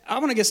I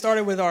want to get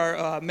started with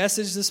our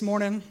message this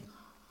morning.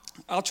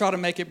 I'll try to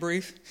make it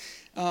brief,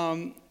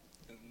 but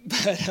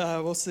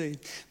we'll see.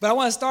 But I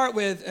want to start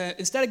with,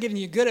 instead of giving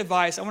you good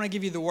advice, I want to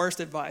give you the worst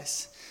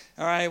advice.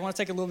 All right, I want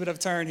to take a little bit of a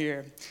turn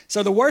here.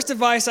 So the worst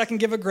advice I can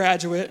give a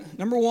graduate,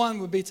 number one,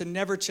 would be to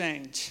never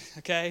change,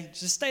 okay?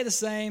 Just stay the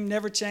same,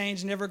 never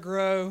change, never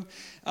grow.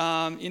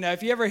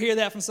 If you ever hear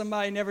that from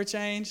somebody, never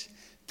change,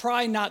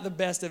 probably not the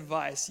best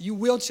advice. You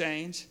will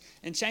change,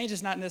 and change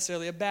is not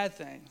necessarily a bad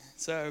thing.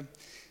 So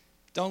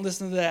don't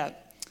listen to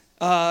that.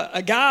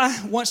 A guy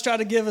once tried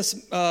to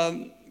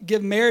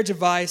give marriage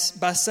advice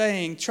by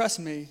saying, trust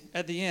me,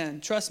 at the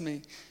end, trust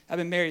me, I've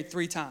been married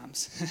 3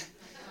 times.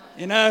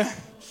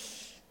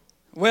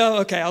 Well,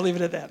 okay, I'll leave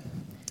it at that.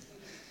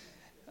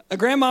 A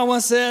grandma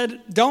once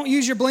said, don't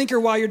use your blinker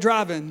while you're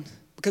driving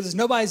because it's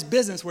nobody's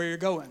business where you're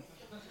going.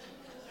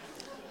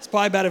 It's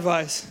probably bad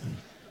advice.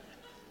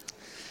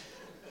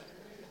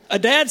 A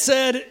dad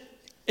said,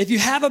 if you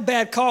have a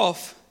bad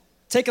cough,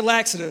 take a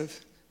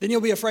laxative, then you'll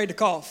be afraid to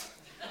cough.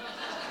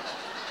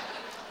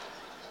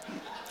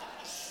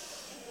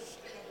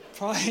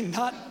 Probably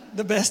not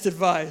the best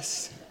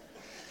advice.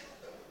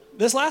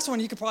 This last one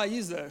you could probably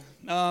use, though.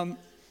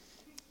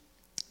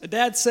 A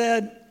dad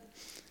said,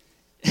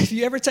 if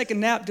you ever take a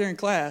nap during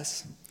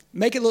class,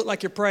 make it look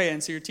like you're praying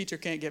so your teacher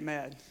can't get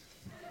mad.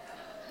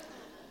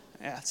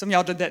 Yeah, some of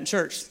y'all did that in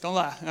church. Don't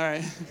lie. All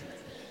right.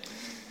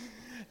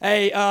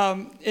 Hey,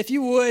 if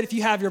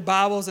you have your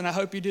Bibles, and I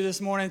hope you do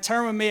this morning,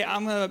 turn with me.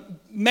 I'm going to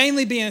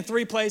mainly be in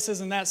 3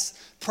 places, and that's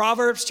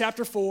Proverbs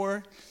chapter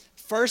 4,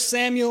 1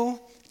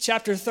 Samuel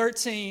chapter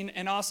 13,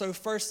 and also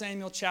 1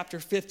 Samuel chapter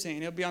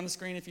 15. It'll be on the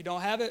screen if you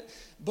don't have it,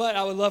 but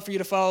I would love for you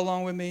to follow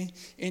along with me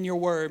in your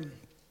word.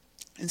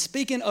 And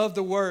speaking of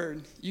the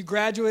word, you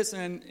graduates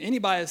and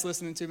anybody that's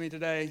listening to me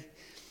today,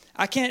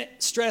 I can't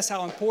stress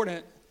how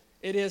important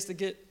it is to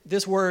get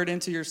this word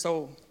into your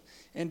soul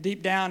and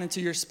deep down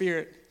into your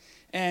spirit.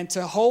 And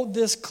to hold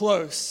this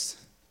close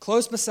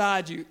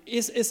beside you.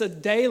 It's a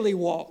daily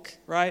walk,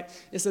 right?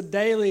 It's a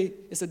daily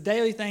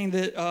thing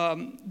that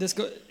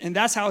and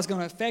that's how it's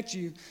going to affect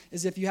you,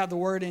 is if you have the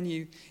word in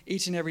you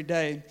each and every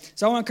day.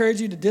 So I want to encourage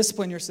you to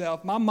discipline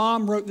yourself. My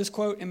mom wrote this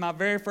quote in my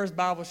very first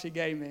Bible she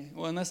gave me.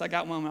 Well, unless I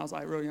got one when I was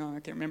like real young, I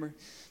can't remember.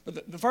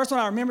 But the first one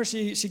I remember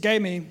she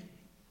gave me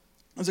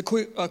was a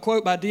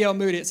quote by D.L.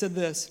 Moody. It said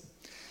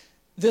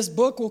this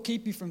book will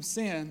keep you from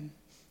sin,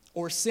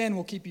 or sin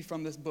will keep you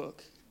from this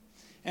book.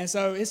 And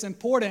so it's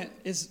important,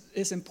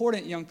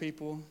 young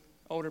people,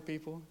 older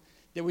people,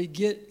 that we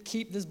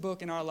keep this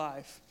book in our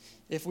life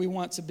if we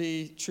want to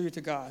be true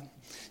to God.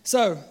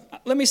 So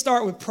let me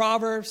start with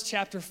Proverbs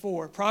chapter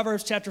 4.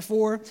 Proverbs chapter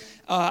 4,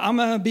 I'm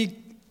going to be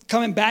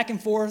coming back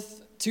and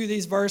forth to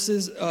these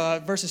verses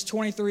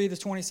 23 to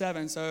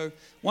 27. So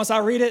once I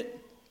read it,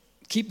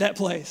 keep that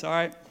place, all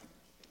right?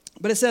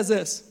 But it says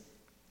this: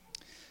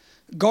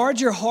 guard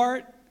your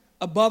heart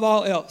above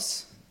all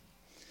else,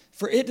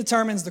 for it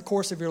determines the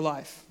course of your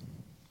life.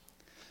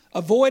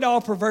 Avoid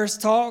all perverse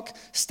talk,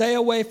 stay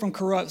away from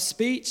corrupt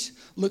speech,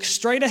 look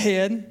straight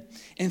ahead,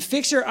 and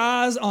fix your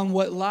eyes on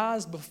what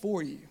lies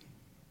before you.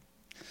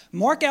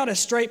 Mark out a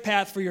straight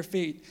path for your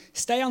feet.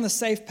 Stay on the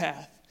safe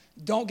path.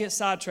 Don't get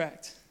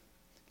sidetracked.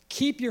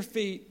 Keep your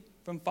feet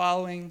from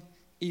following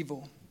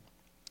evil.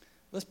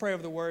 Let's pray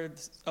over the word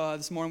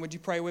this morning. Would you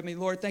pray with me?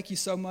 Lord, thank you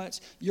so much.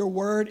 Your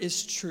word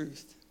is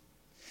truth.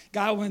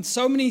 God, when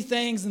so many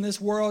things in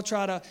this world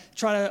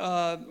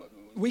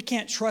we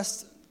can't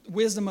trust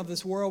wisdom of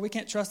this world. We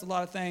can't trust a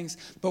lot of things,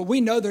 but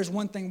we know there's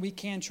one thing we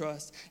can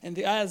trust, and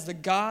that is the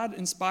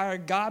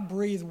God-inspired,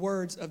 God-breathed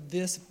words of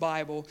this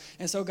Bible.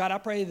 And so, God, I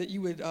pray that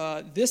you would,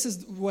 this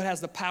is what has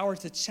the power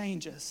to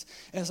change us.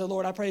 And so,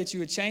 Lord, I pray that you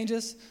would change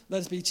us. Let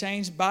us be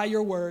changed by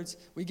your words.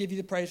 We give you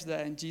the praise for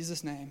that in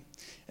Jesus' name.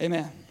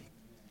 Amen.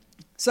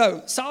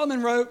 So,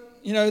 Solomon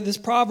wrote, this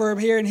proverb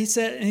here, and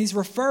he's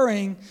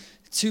referring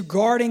to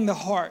guarding the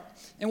heart.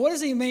 And what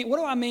does he mean? What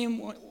do I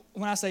mean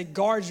when I say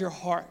guard your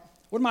heart?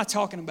 What am I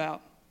talking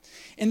about?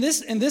 In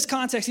this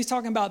context, he's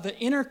talking about the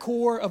inner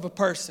core of a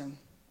person.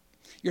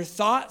 Your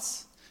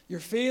thoughts,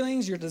 your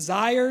feelings, your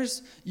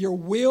desires, your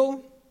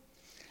will.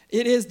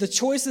 It is the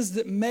choices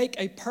that make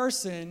a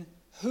person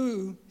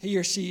who he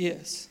or she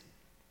is.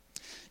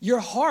 Your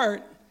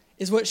heart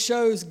is what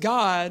shows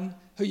God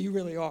who you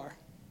really are.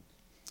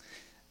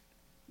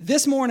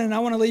 This morning, I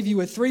want to leave you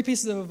with 3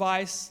 pieces of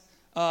advice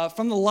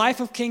from the life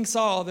of King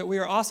Saul that we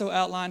are also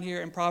outlined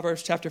here in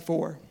Proverbs chapter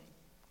 4.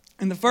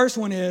 And the first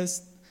one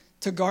is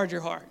to guard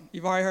your heart.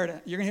 You've already heard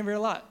it. You're going to hear it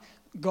a lot.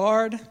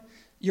 Guard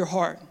your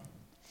heart.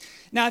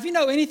 Now, if you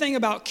know anything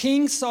about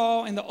King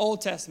Saul in the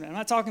Old Testament, I'm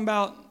not talking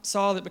about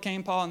Saul that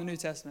became Paul in the New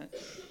Testament.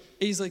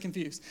 Easily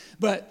confused.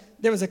 But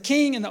there was a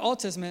king in the Old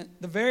Testament,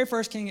 the very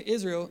first king of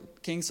Israel,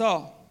 King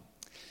Saul.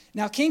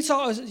 Now, King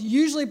Saul is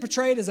usually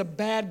portrayed as a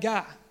bad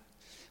guy.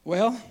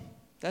 Well,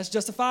 that's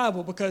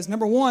justifiable because,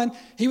 number one,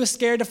 he was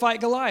scared to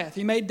fight Goliath.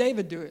 He made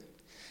David do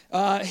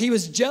it. He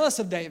was jealous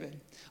of David.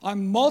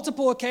 On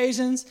multiple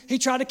occasions, he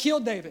tried to kill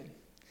David.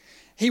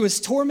 He was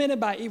tormented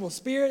by evil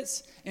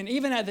spirits, and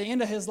even at the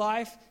end of his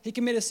life, he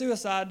committed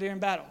suicide during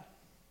battle.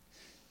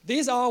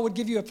 These all would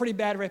give you a pretty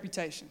bad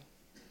reputation.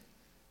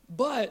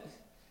 But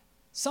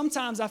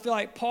sometimes I feel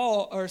like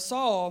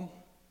Saul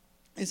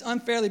is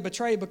unfairly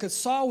betrayed because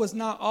Saul was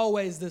not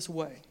always this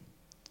way.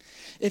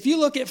 If you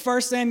look at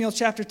 1 Samuel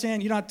chapter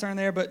 10, you don't have to turn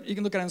there, but you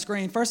can look at it on the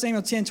screen. 1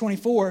 Samuel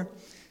 10:24,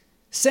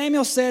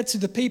 Samuel said to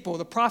the people,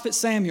 the prophet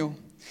Samuel,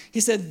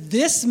 he said,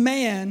 "This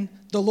man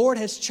the Lord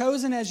has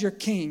chosen as your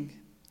king.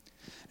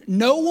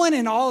 No one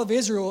in all of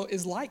Israel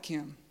is like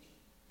him."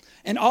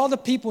 And all the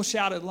people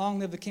shouted, "Long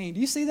live the king." Do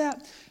you see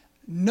that?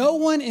 No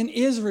one in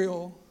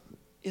Israel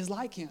is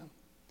like him.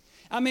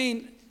 I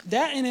mean,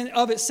 that in and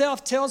of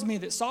itself tells me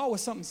that Saul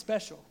was something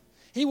special.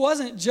 He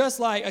wasn't just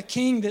like a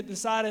king that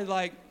decided,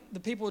 like the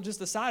people just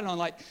decided on.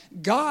 Like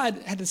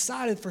God had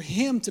decided for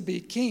him to be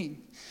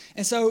king.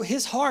 And so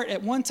his heart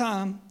at one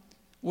time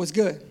was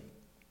good.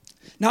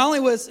 Not only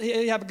was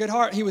he have a good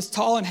heart, he was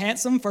tall and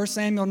handsome. 1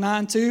 Samuel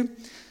 9:2.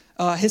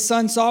 His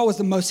son Saul was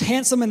the most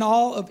handsome in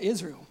all of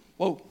Israel.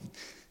 Whoa.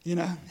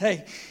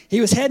 Hey,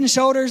 he was head and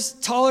shoulders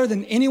taller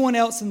than anyone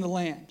else in the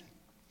land.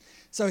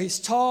 So he's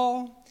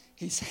tall,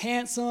 he's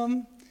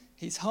handsome,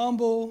 he's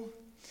humble.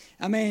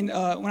 I mean,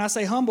 when I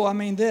say humble, I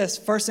mean this.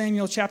 1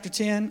 Samuel chapter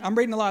 10. I'm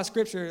reading a lot of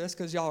scripture. That's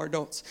because y'all are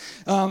adults.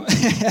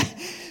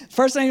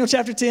 1 Samuel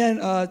chapter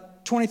 10,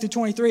 20 through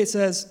 23, it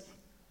says,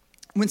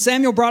 "When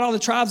Samuel brought all the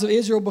tribes of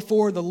Israel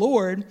before the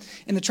Lord,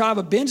 and the tribe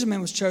of Benjamin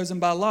was chosen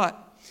by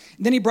Lot.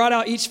 Then he brought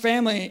out each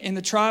family in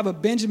the tribe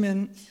of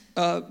Benjamin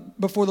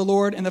before the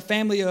Lord, and the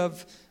family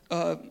of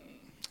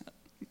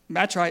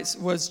Matrites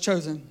was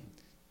chosen."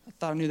 I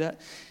thought I knew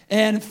that.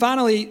 "And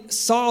finally,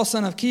 Saul,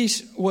 son of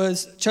Kish,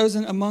 was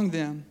chosen among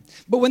them.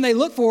 But when they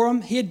looked for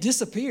him, he had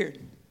disappeared.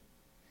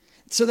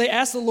 So they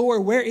asked the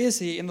Lord, 'Where is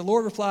he?' And the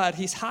Lord replied,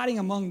 'He's hiding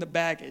among the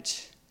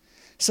baggage.'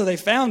 So they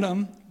found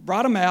him,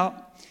 brought him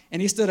out,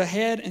 and he stood a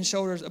head and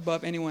shoulders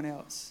above anyone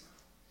else."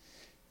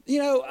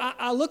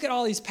 I look at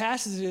all these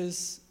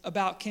passages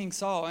about King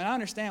Saul, and I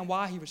understand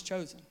why he was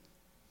chosen.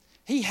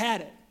 He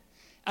had it.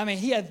 I mean,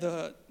 he had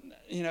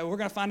we're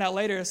going to find out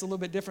later it's a little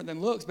bit different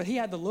than looks, but he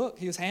had the look.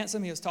 He was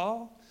handsome. He was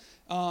tall.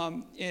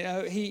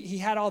 He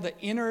had all the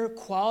inner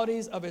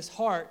qualities of his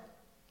heart.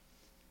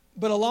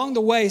 But along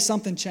the way,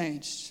 something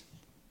changed.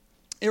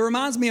 It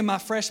reminds me of my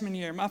freshman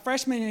year. My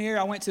freshman year,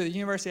 I went to the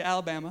University of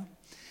Alabama,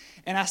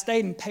 and I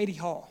stayed in Patey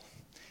Hall.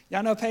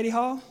 Y'all know Patey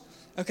Hall?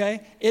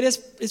 Okay.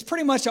 It's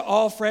pretty much an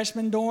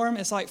all-freshman dorm.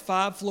 It's like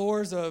 5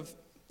 floors of,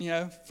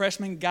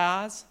 freshman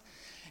guys.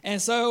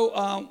 And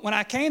so when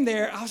I came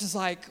there, I was just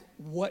like,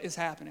 what is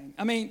happening?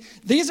 I mean,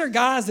 these are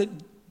guys that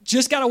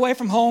just got away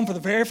from home for the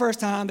very first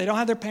time. They don't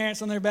have their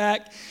parents on their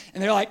back,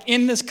 and they're like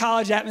in this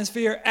college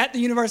atmosphere at the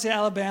University of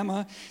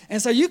Alabama.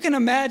 And so you can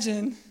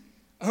imagine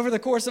over the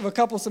course of a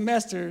couple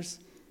semesters,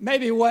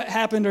 maybe what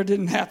happened or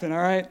didn't happen, all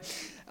right?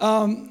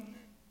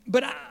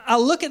 But I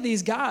look at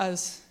these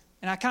guys,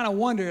 and I kind of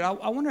wondered,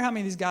 I wonder how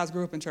many of these guys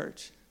grew up in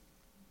church.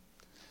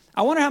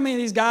 I wonder how many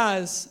of these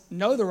guys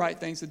know the right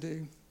things to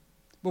do,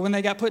 but when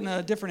they got put in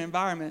a different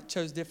environment,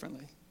 chose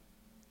differently.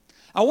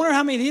 I wonder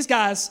how many of these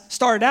guys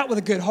started out with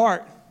a good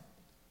heart,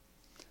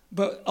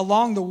 but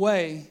along the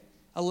way,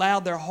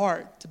 allowed their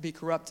heart to be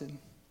corrupted.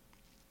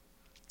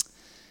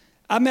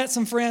 I met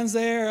some friends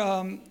there,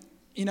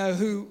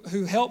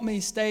 who helped me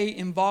stay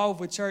involved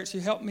with church, who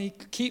helped me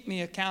keep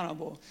me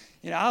accountable.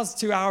 I was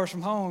 2 hours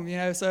from home,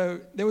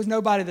 so there was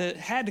nobody that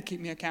had to keep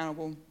me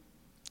accountable.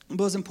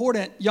 But it was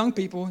important, young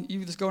people,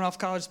 you just going off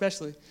college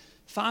especially,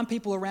 find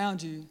people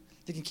around you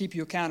that can keep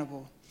you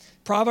accountable.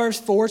 Proverbs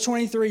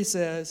 4:23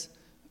 says,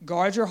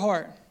 "Guard your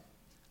heart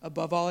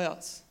above all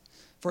else,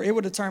 for it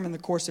will determine the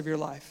course of your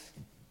life."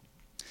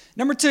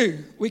 Number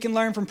 2, we can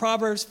learn from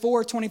Proverbs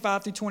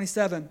 4:25 through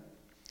 27.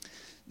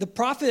 The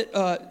prophet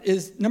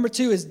number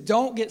 2 is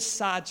don't get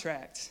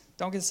sidetracked.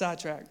 Don't get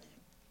sidetracked.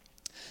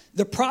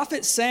 The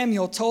prophet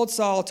Samuel told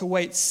Saul to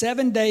wait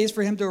 7 days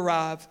for him to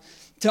arrive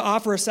to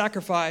offer a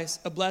sacrifice,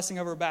 a blessing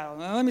over a battle.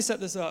 Now let me set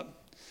this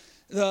up.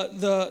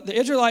 The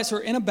Israelites were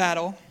in a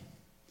battle,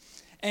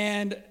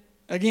 and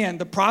again,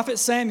 the prophet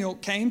Samuel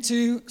came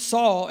to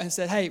Saul and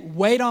said, "Hey,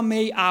 wait on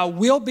me. I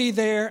will be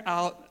there.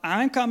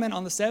 I'm coming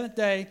on the 7th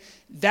day.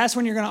 That's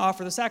when you're going to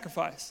offer the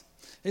sacrifice."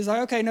 He's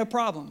like, "Okay, no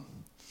problem."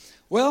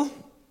 Well,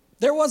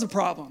 there was a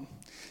problem.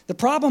 The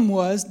problem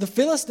was the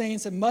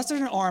Philistines had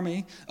mustered an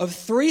army of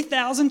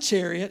 3,000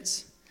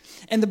 chariots,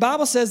 and the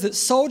Bible says that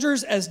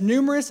soldiers as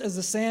numerous as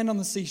the sand on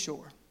the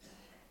seashore.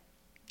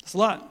 That's a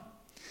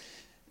lot.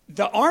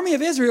 The army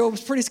of Israel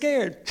was pretty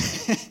scared.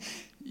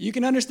 You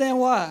can understand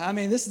why. I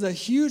mean, this is a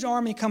huge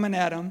army coming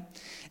at them,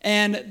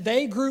 and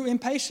they grew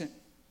impatient.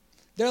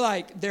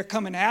 They're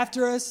coming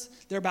after us.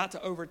 They're about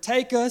to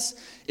overtake us.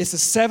 It's the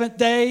 7th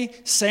day.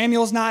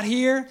 Samuel's not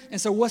here. And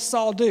so what's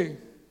Saul do?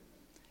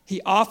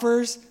 He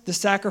offers the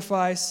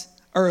sacrifice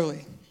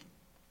early.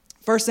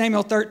 1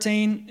 Samuel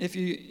 13, if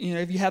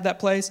you have that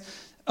place.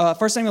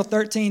 1 Samuel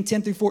 13,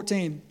 10 through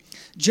 14.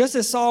 Just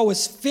as Saul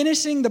was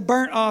finishing the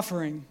burnt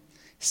offering,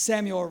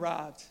 Samuel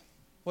arrived.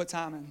 What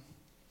timing?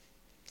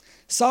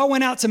 Saul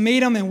went out to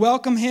meet him and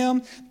welcome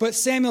him, but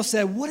Samuel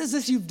said, "What is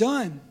this you've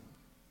done?"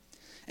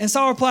 And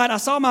Saul replied, I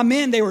saw my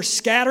men, they were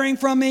scattering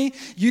from me.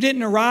 You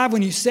didn't arrive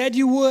when you said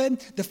you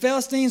would. The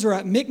Philistines were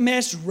at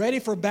Michmash ready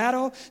for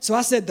battle. So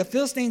I said, the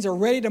Philistines are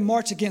ready to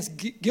march against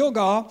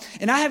Gilgal,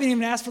 and I haven't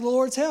even asked for the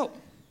Lord's help.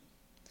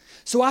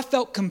 So I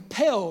felt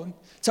compelled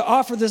to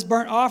offer this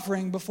burnt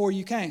offering before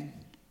you came.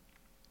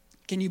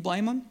 Can you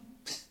blame him?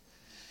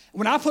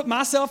 When I put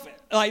myself,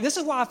 this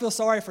is why I feel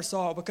sorry for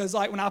Saul, because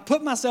when I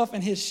put myself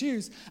in his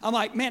shoes, I'm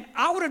like, man,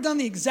 I would have done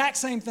the exact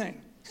same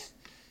thing.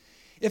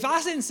 If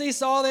I didn't see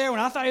Saul there when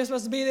I thought he was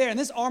supposed to be there, and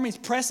this army's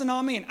pressing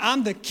on me, and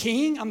I'm the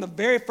king, I'm the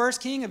very first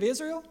king of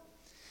Israel,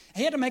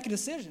 he had to make a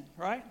decision,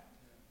 right?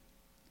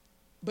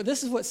 But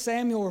this is what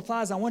Samuel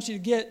replies. I want you to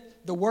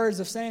get the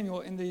words of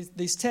Samuel in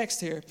these texts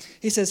here.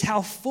 He says,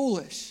 how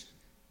foolish.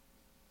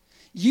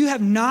 You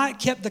have not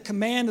kept the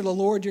command of the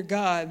Lord your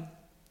God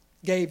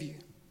gave you.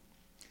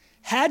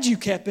 Had you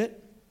kept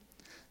it,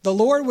 the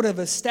Lord would have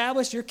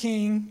established your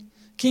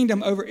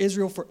kingdom over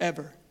Israel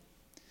forever.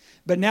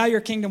 But now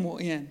your kingdom will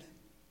end.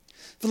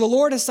 For the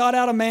Lord has sought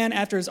out a man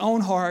after his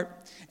own heart,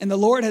 and the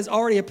Lord has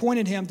already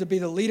appointed him to be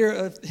the leader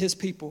of his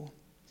people,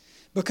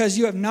 because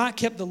you have not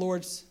kept the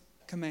Lord's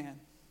command.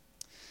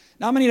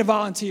 Now I'm going to need a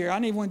volunteer. I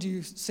need one of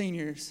you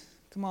seniors.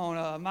 Come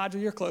on,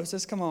 Madra, you're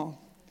closest. Come on.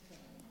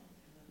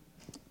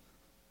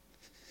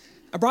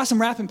 I brought some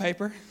wrapping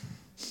paper,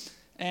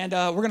 and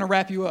we're going to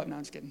wrap you up. No,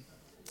 I'm just kidding.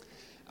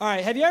 All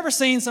right, have you ever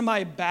seen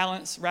somebody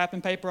balance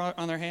wrapping paper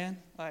on their hand?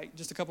 Like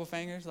just a couple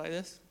fingers like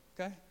this?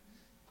 Okay.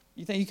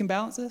 You think you can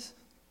balance this?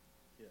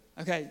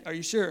 Okay, are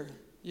you sure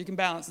you can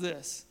balance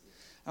this?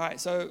 All right,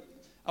 so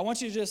I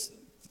want you to just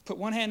put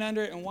one hand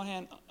under it and one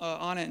hand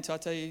on it until I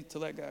tell you to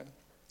let go,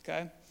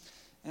 okay?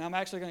 And I'm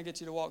actually going to get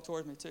you to walk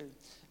towards me too.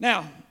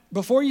 Now,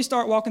 before you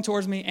start walking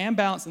towards me and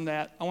balancing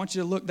that, I want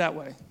you to look that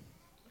way,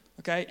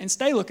 okay? And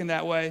stay looking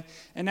that way.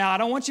 And now I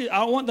don't want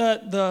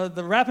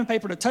the wrapping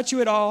paper to touch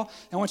you at all.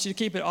 I want you to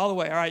keep it all the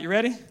way. All right, you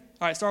ready? All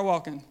right, start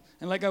walking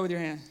and let go with your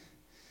hand.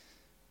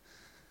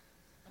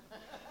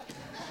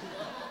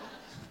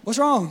 What's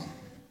wrong?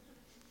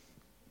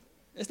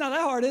 It's not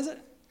that hard, is it?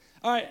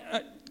 All right,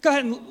 go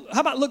ahead and, how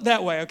about look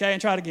that way, okay,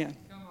 and try it again.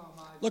 Come on,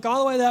 Mike. Look all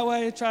the way that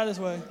way, try this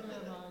way.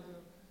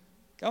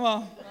 Come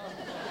on.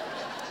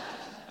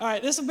 All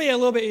right, this will be a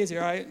little bit easier,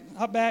 all right?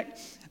 Hop back.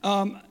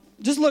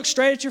 Just look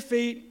straight at your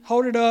feet,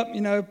 hold it up,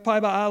 probably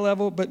about eye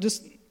level, but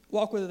just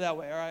walk with it that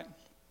way, all right?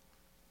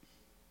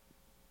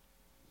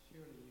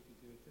 Surely you can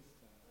do it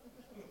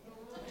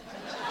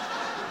this time.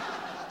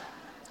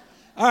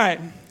 All right,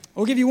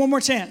 we'll give you one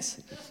more chance.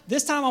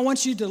 This time I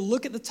want you to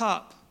look at the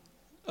top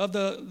of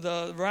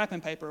the wrapping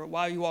paper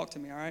while you walk to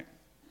me, all right?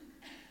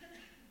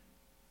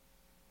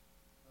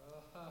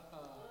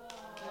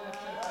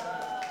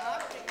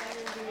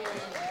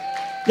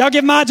 Y'all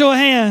give Majo a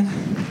hand.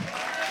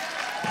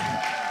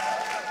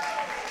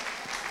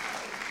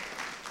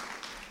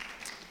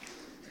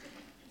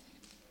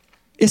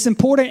 It's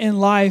important in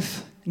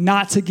life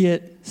not to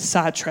get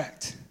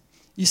sidetracked.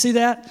 You see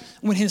that?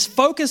 When his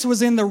focus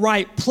was in the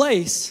right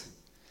place,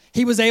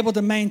 he was able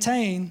to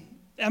maintain.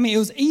 It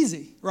was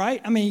easy,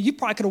 right? You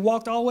probably could have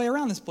walked all the way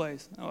around this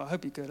place. Oh, I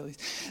hope you could at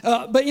least.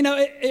 But,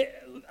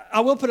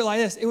 I will put it like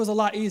this. It was a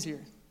lot easier.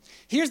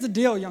 Here's the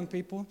deal, young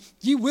people.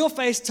 You will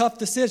face tough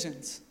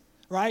decisions,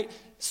 right?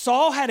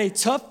 Saul had a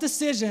tough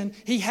decision.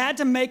 He had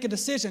to make a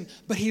decision,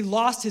 but he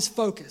lost his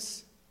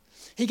focus.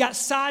 He got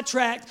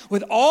sidetracked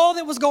with all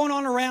that was going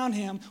on around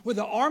him, with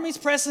the armies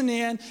pressing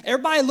in,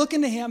 everybody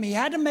looking to him. He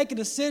had to make a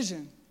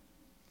decision.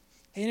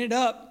 He ended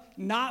up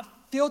not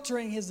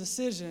filtering his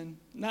decision.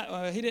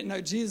 He didn't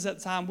know Jesus at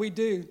the time. We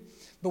do.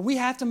 But we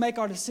have to make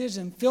our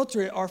decision,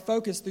 filter it, our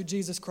focus through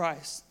Jesus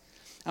Christ.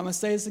 I'm going to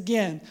say this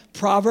again.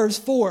 Proverbs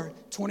 4,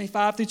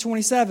 25 through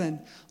 27.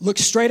 Look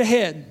straight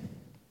ahead.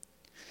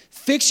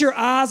 Fix your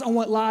eyes on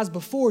what lies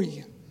before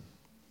you.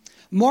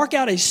 Mark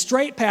out a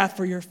straight path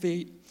for your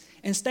feet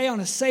and stay on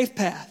a safe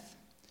path.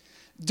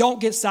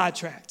 Don't get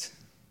sidetracked.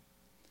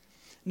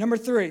 Number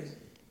 3,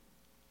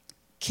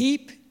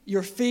 keep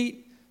your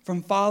feet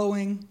from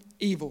following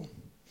evil.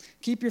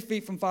 Keep your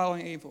feet from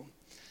following evil.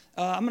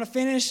 I'm going to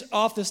finish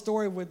off this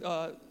story with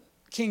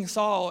King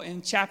Saul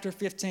in chapter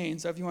 15.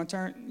 So if you want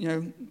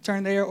to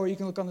turn there, or you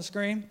can look on the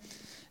screen.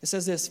 It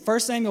says this, 1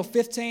 Samuel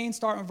 15,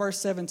 starting with verse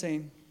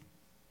 17.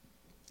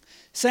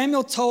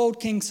 Samuel told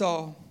King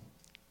Saul,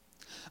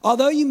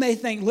 although you may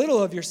think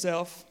little of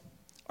yourself,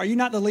 are you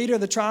not the leader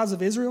of the tribes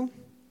of Israel?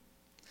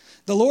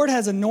 The Lord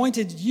has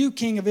anointed you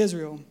king of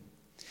Israel,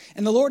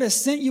 and the Lord has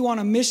sent you on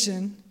a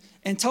mission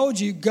and told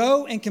you,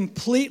 go and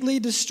completely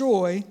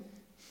destroy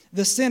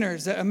the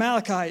sinners, the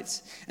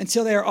Amalekites,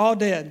 until they are all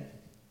dead.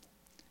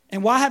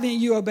 And why haven't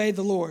you obeyed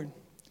the Lord?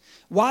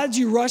 Why did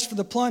you rush for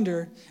the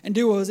plunder and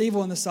do what was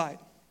evil in the sight?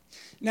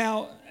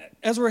 Now,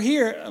 as we're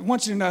here, I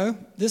want you to know,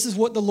 this is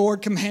what the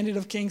Lord commanded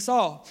of King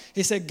Saul.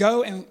 He said,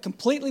 go and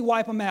completely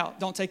wipe them out.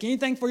 Don't take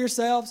anything for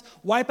yourselves.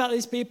 Wipe out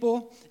these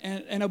people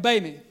and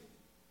obey me.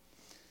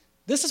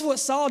 This is what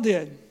Saul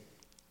did.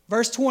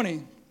 Verse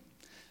 20.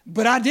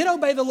 But I did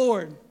obey the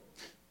Lord.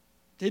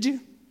 Did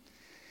you?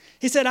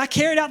 He said, I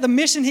carried out the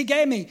mission he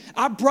gave me.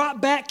 I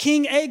brought back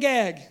King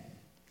Agag.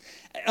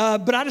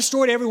 but I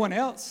destroyed everyone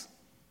else.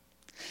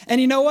 And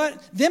you know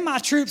what? Then my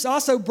troops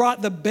also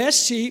brought the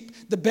best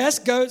sheep, the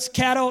best goats,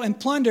 cattle, and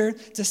plunder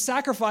to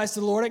sacrifice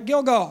to the Lord at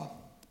Gilgal.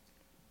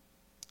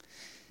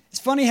 It's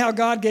funny how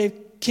God gave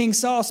King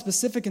Saul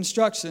specific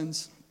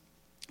instructions,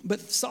 but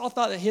Saul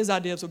thought that his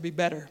ideas would be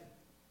better.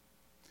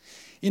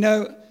 You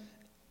know,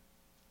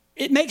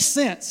 it makes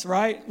sense,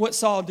 right, what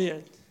Saul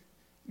did.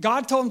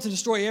 God told him to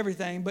destroy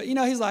everything, but, you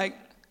know, he's like,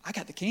 I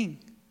got the king.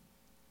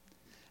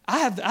 I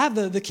have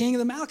the king of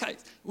the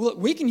Amalekites. Look,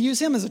 we can use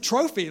him as a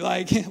trophy.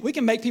 Like, we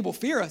can make people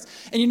fear us.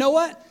 And you know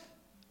what?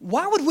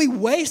 Why would we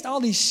waste all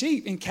these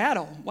sheep and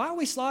cattle? Why are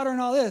we slaughtering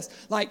all this?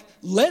 Like,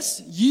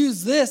 let's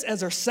use this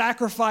as our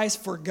sacrifice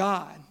for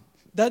God.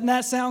 Doesn't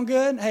that sound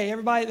good? Hey,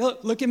 everybody,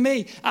 look at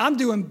me. I'm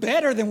doing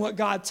better than what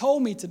God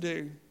told me to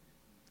do.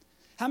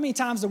 How many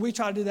times do we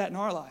try to do that in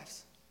our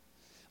lives?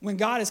 When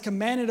God has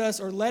commanded us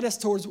or led us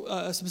towards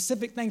a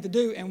specific thing to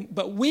do,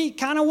 but we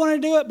kind of want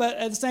to do it, but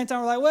at the same time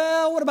we're like,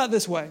 well, what about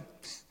this way?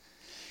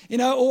 You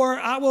know, or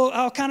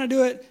I'll kind of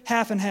do it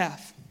half and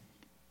half.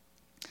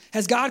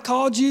 Has God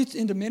called you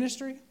into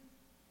ministry,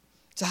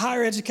 to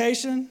higher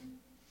education,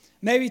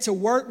 maybe to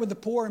work with the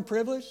poor and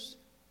privileged?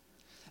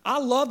 I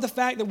love the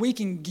fact that we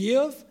can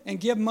give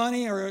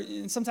money or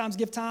sometimes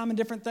give time and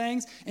different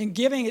things, and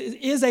giving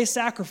is a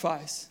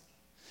sacrifice.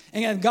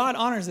 And God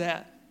honors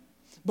that.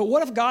 But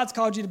what if God's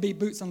called you to be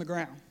boots on the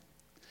ground,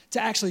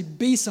 to actually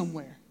be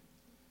somewhere?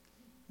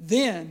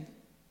 Then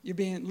you're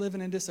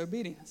living in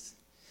disobedience.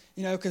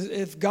 You know, because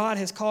if God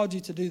has called you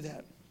to do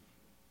that.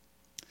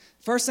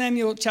 1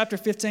 Samuel chapter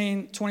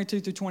 15, 22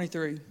 through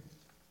 23.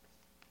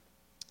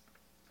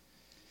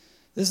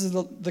 This is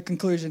the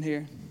conclusion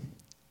here.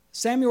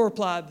 Samuel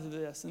replied to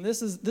this, and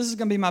this is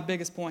going to be my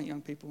biggest point,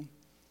 young people.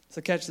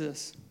 So catch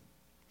this.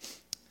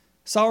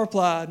 Saul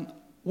replied,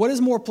 "What is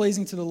more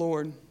pleasing to the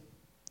Lord?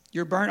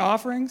 Your burnt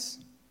offerings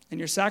and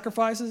your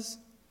sacrifices,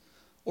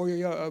 or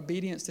your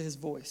obedience to his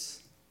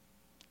voice?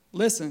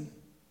 Listen,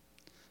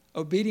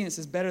 obedience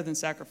is better than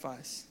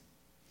sacrifice,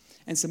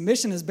 and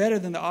submission is better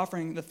than the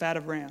offering the fat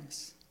of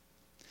rams.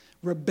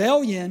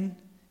 Rebellion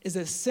is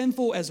as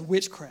sinful as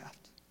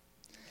witchcraft,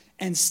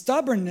 and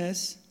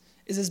stubbornness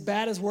is as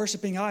bad as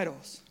worshiping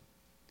idols.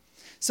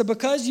 So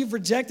because you've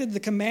rejected the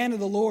command of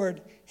the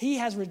Lord, he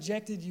has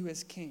rejected you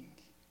as king."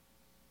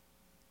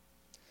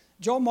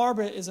 Joel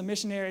Marbut is a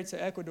missionary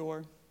to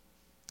Ecuador.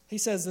 He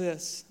says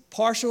this: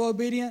 partial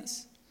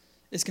obedience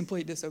is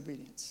complete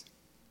disobedience.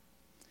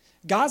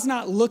 God's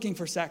not looking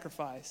for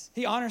sacrifice.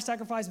 He honors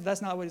sacrifice, but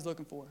that's not what he's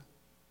looking for.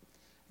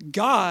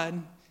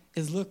 God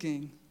is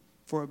looking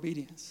for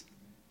obedience.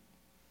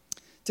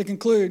 To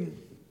conclude,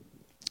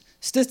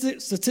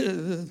 statistics.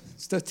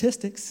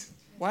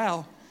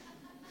 Wow.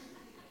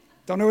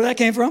 Don't know where that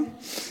came from.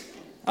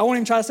 I won't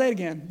even try to say it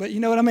again, but you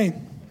know what I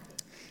mean.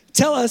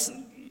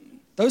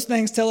 Those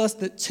things tell us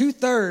that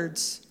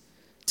 2/3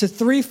 to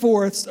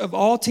 3/4 of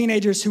all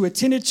teenagers who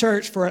attended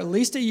church for at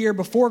least a year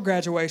before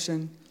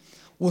graduation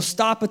will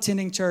stop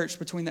attending church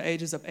between the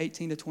ages of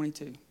 18 to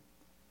 22.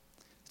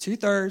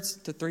 2/3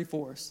 to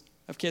 3/4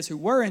 of kids who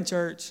were in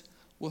church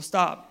will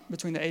stop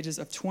between the ages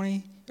of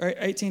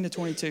 18 to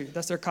 22.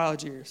 That's their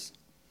college years.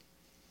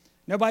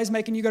 Nobody's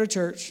making you go to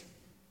church.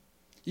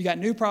 You got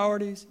new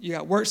priorities. You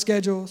got work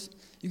schedules.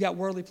 You got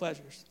worldly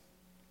pleasures.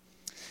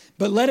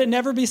 But let it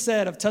never be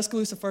said of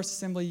Tuscaloosa First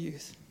Assembly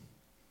youth.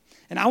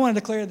 And I want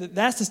to declare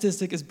that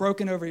statistic is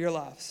broken over your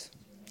lives.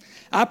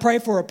 I pray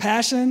for a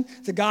passion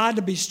to God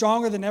to be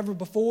stronger than ever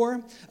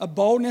before, a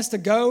boldness to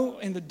go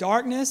in the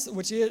darkness,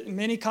 which is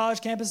many college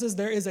campuses,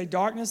 there is a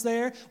darkness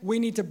there. We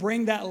need to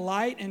bring that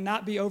light and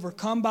not be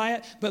overcome by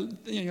it.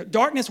 But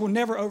darkness will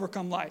never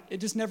overcome light. It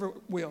just never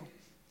will.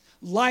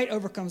 Light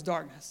overcomes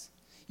darkness.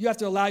 You have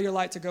to allow your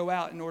light to go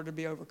out in order to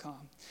be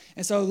overcome.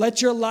 And so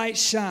let your light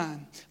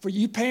shine. For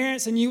you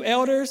parents and you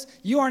elders,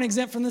 you aren't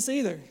exempt from this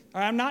either. All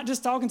right, I'm not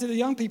just talking to the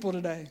young people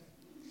today.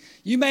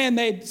 You may have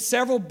made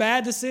several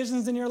bad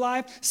decisions in your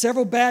life,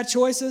 several bad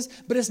choices,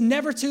 but it's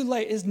never too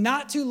late. It's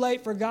not too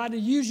late for God to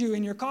use you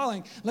in your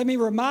calling. Let me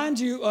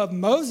remind you of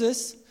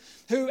Moses,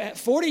 who at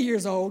 40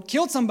 years old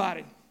killed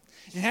somebody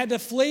and had to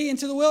flee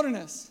into the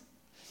wilderness.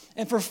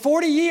 And for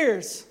 40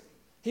 years,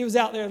 he was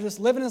out there just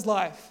living his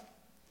life.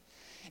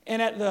 And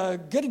at the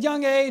good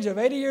young age of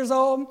 80 years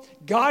old,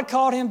 God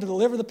called him to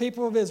deliver the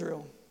people of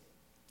Israel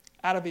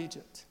out of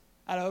Egypt,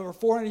 out of over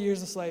 400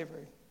 years of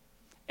slavery.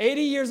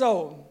 80 years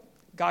old,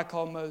 God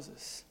called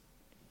Moses.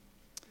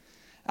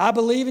 I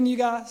believe in you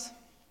guys.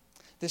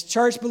 This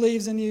church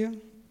believes in you.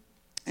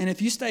 And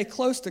if you stay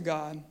close to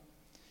God,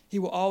 he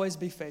will always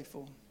be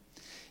faithful.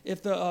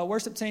 If the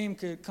worship team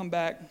could come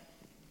back.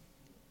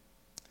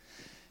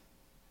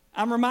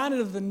 I'm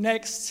reminded of the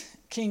next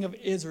king of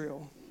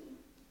Israel.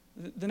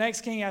 The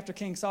next king after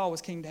King Saul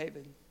was King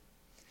David.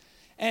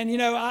 And,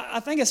 I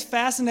think it's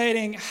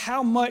fascinating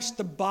how much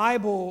the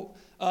Bible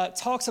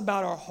talks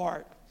about our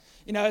heart.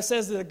 It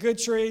says that a good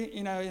tree,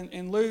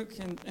 in Luke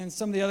and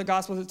some of the other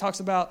Gospels, it talks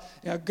about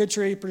a good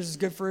tree produces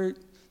good fruit,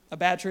 a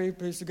bad tree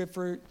produces good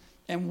fruit.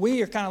 And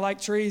we are kind of like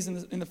trees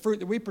in the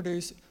fruit that we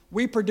produce.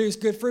 We produce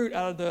good fruit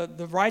out of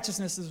the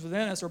righteousnesses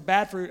within us, or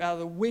bad fruit out of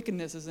the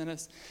wickednesses in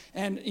us.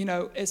 And,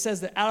 it says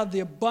that out of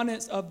the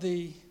abundance of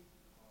the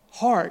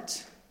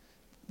heart,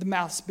 the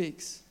mouth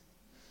speaks.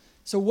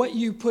 So what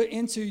you put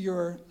into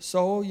your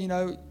soul,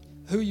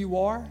 who you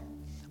are,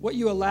 what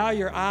you allow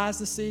your eyes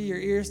to see, your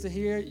ears to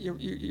hear,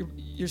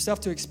 yourself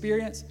to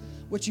experience,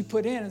 what you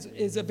put in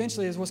is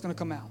eventually is what's going to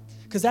come out.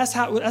 Because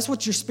that's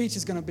what your speech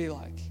is going to be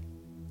like.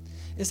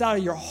 It's out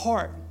of your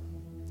heart.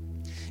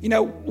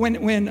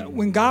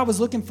 When God was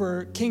looking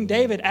for King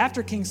David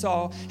after King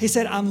Saul, he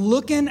said, I'm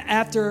looking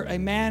after a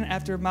man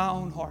after my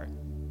own heart.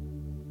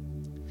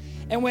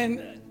 And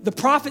when the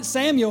prophet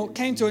Samuel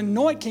came to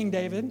anoint King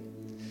David,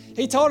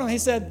 he told him, he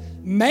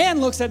said,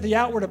 man looks at the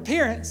outward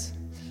appearance,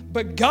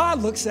 but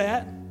God looks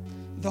at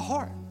the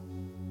heart.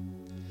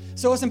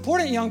 So it's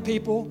important, young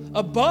people,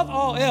 above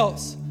all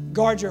else,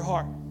 guard your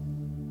heart.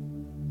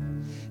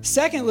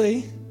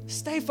 Secondly,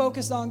 stay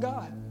focused on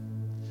God.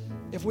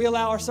 If we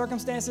allow our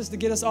circumstances to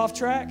get us off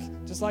track,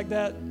 just like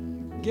that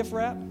gift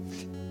wrap,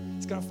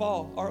 it's going to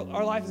fall.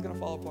 Our life is going to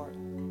fall apart.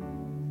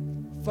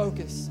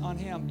 Focus on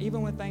Him,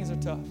 even when things are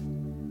tough.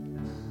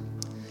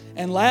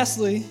 And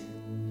lastly,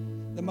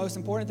 the most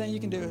important thing you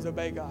can do is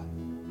obey God.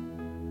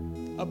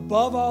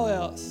 Above all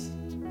else,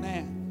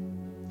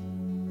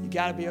 man, you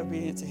got to be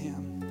obedient to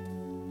Him.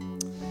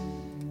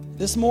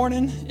 This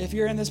morning, if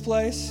you're in this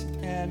place,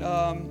 and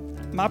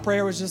my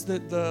prayer was just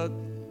that the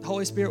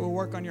Holy Spirit will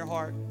work on your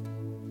heart.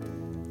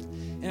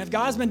 And if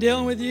God's been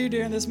dealing with you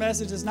during this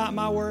message, it's not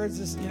my words.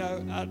 It's,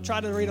 I try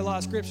to read a lot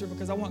of scripture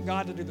because I want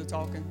God to do the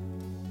talking.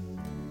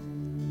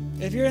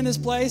 If you're in this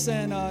place,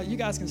 and you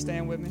guys can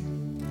stand with me,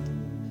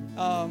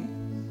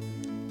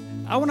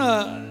 I want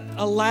to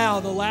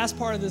allow the last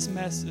part of this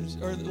message,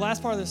 or the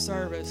last part of this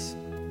service,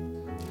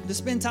 to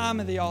spend time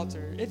at the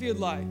altar, if you'd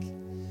like.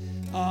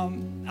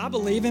 I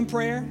believe in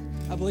prayer.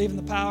 I believe in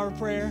the power of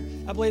prayer.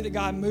 I believe that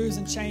God moves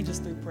and changes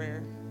through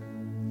prayer.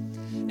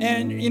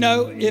 And,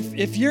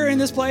 if you're in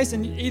this place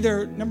and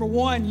either, number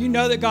one, you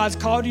know that God's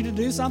called you to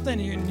do something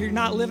and you're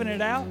not living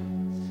it out,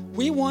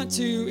 we want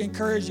to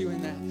encourage you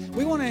in that.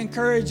 We want to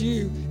encourage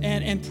you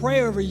and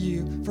pray over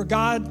you for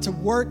God to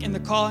work in the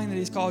calling that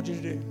He's called you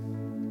to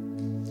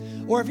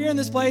do. Or if you're in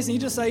this place and you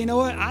just say, you know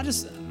what,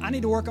 I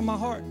need to work on my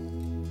heart.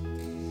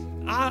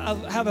 I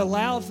have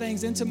allowed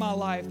things into my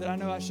life that I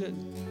know I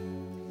shouldn't.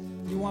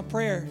 You want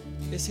prayer,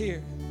 it's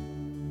here.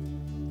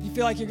 You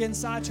feel like you're getting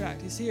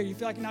sidetracked, He's here. You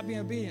feel like you're not being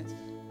obedient,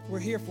 we're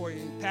here for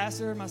you.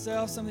 Pastor,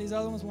 myself, some of these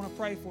other ones want to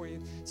pray for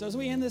you. So as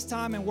we end this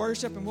time in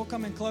worship, and we'll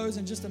come and close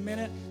in just a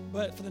minute,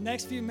 but for the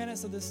next few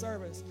minutes of this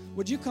service,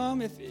 would you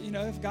come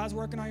if God's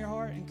working on your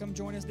heart, and come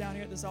join us down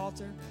here at this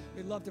altar?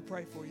 We'd love to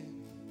pray for you.